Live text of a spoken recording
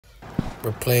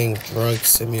We're playing Drug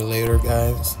Simulator,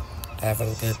 guys.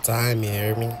 Having a good time, you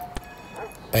hear me?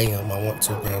 Bam, I want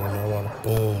to, bam, I want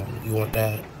boom. You want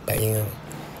that? Bam.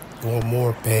 You want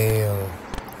more? Bam.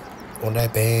 You want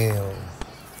that? Bam.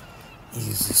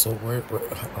 Easy. So we're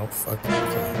oh, fuck.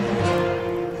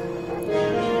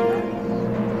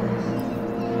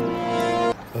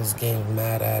 This game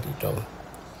mad at it, though.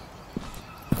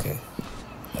 Okay.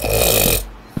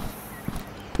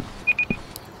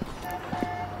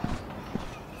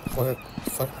 What the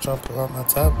fuck trying to pull out my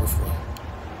tablet for?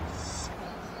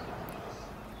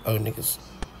 Oh, niggas.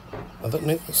 Other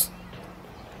niggas?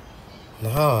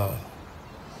 Nah.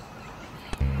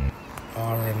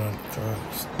 Already on the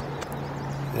drugs.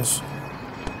 This.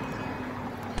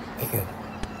 Damn.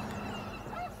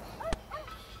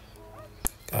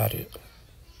 Got it.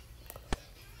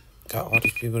 Got all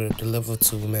these people to deliver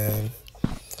to, man.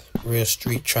 Real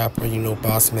street trapper, you know,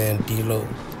 Boss Man D-Lo.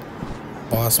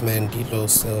 Boss Man D-Lo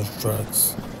sells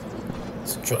drugs.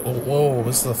 Oh, whoa,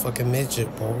 this is a fucking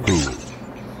midget, bro. You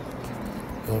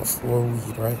want 4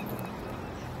 weed, right?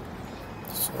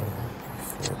 So,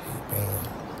 4 weed, bam.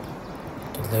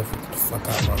 Deliver the fuck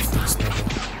out my face,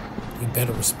 nigga. You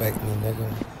better respect me, nigga.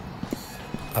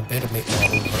 I better make my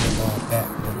own 100 ball back,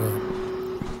 nigga.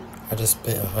 I just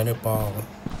spent 100 ball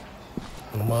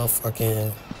on a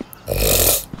motherfucking,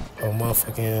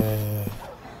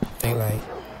 thing like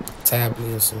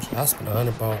tablet or some shit. I spent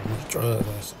 100 ball on these drugs,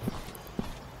 actually.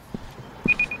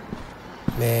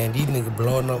 Man, these niggas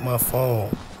blowing up my phone.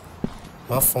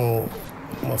 My phone,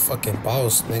 I'm a fucking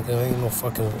boss, nigga. I ain't no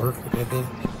fucking worker, nigga.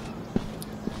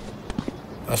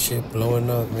 My shit blowing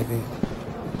up, nigga.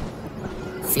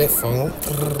 Flip phone.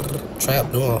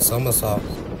 Trap doing somersaults.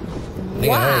 Nigga,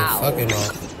 wow. I ain't fucking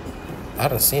off. I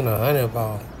done seen 100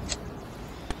 ball.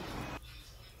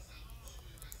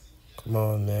 Come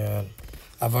on, man.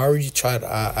 I've already tried.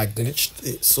 I glitched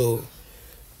it so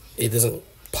it doesn't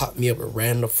pop me up with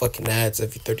random fucking ads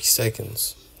every 30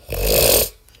 seconds.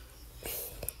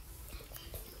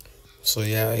 So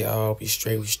yeah, y'all be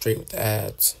straight. We straight with the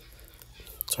ads.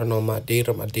 Turn on my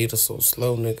data. My data's so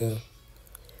slow, nigga.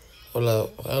 Hold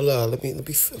up. Let me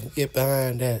get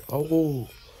behind that. Oh,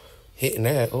 hitting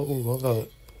that. Oh, hold up.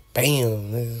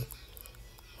 Bam, nigga.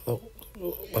 Oh,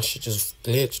 my shit just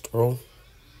glitched, bro.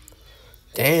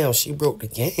 Damn, she broke the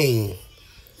game.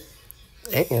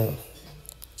 Damn.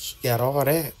 She got all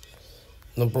that.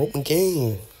 The broken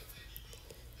game.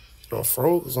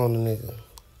 Froze on the nigga.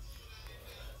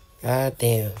 God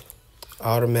damn.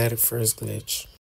 Automatic first glitch.